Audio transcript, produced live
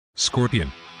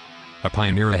Scorpion. A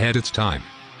pioneer ahead its time.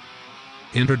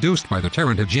 Introduced by the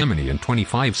Terran hegemony in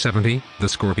 2570, the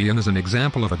Scorpion is an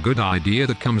example of a good idea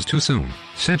that comes too soon,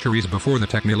 centuries before the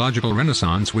technological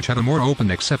renaissance which had a more open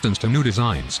acceptance to new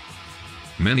designs.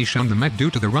 Many shunned the Mech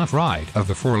due to the rough ride of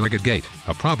the four-legged gait,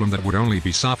 a problem that would only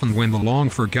be softened when the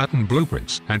long-forgotten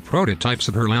blueprints and prototypes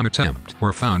of her LAM attempt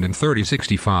were found in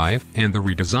 3065, and the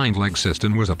redesigned leg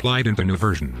system was applied into new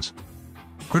versions.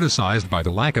 Criticized by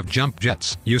the lack of jump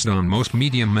jets used on most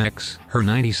medium mechs, her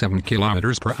 97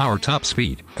 km/h top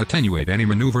speed attenuate any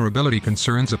maneuverability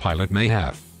concerns a pilot may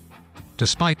have.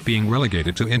 Despite being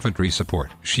relegated to infantry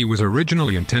support, she was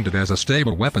originally intended as a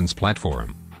stable weapons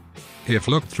platform. If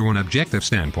looked through an objective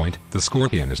standpoint, the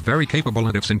Scorpion is very capable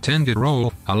at its intended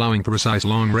role, allowing precise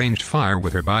long-range fire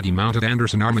with her body-mounted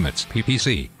Anderson armaments.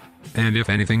 And if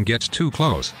anything gets too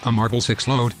close, a Marvel 6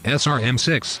 load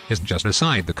 (SRM-6) is just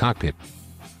beside the cockpit.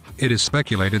 It is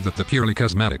speculated that the purely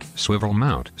cosmetic, swivel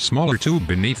mount, smaller tube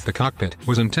beneath the cockpit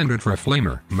was intended for a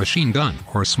flamer, machine gun,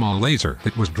 or a small laser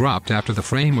that was dropped after the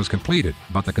frame was completed,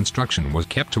 but the construction was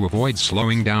kept to avoid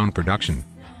slowing down production.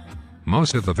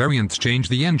 Most of the variants change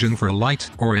the engine for a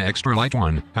light or an extra light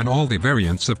one, and all the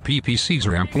variants of PPCs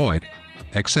are employed.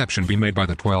 Exception be made by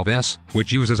the 12S,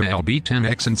 which uses a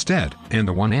LB-10X instead, and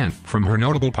the 1N from her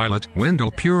notable pilot,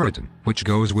 Wendell Puritan, which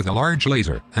goes with a large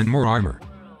laser and more armor.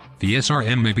 The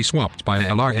SRM may be swapped by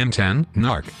a LRM-10,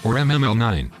 NARC, or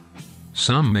MML-9.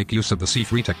 Some make use of the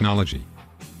C3 technology.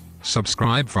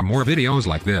 Subscribe for more videos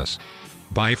like this.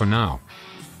 Bye for now.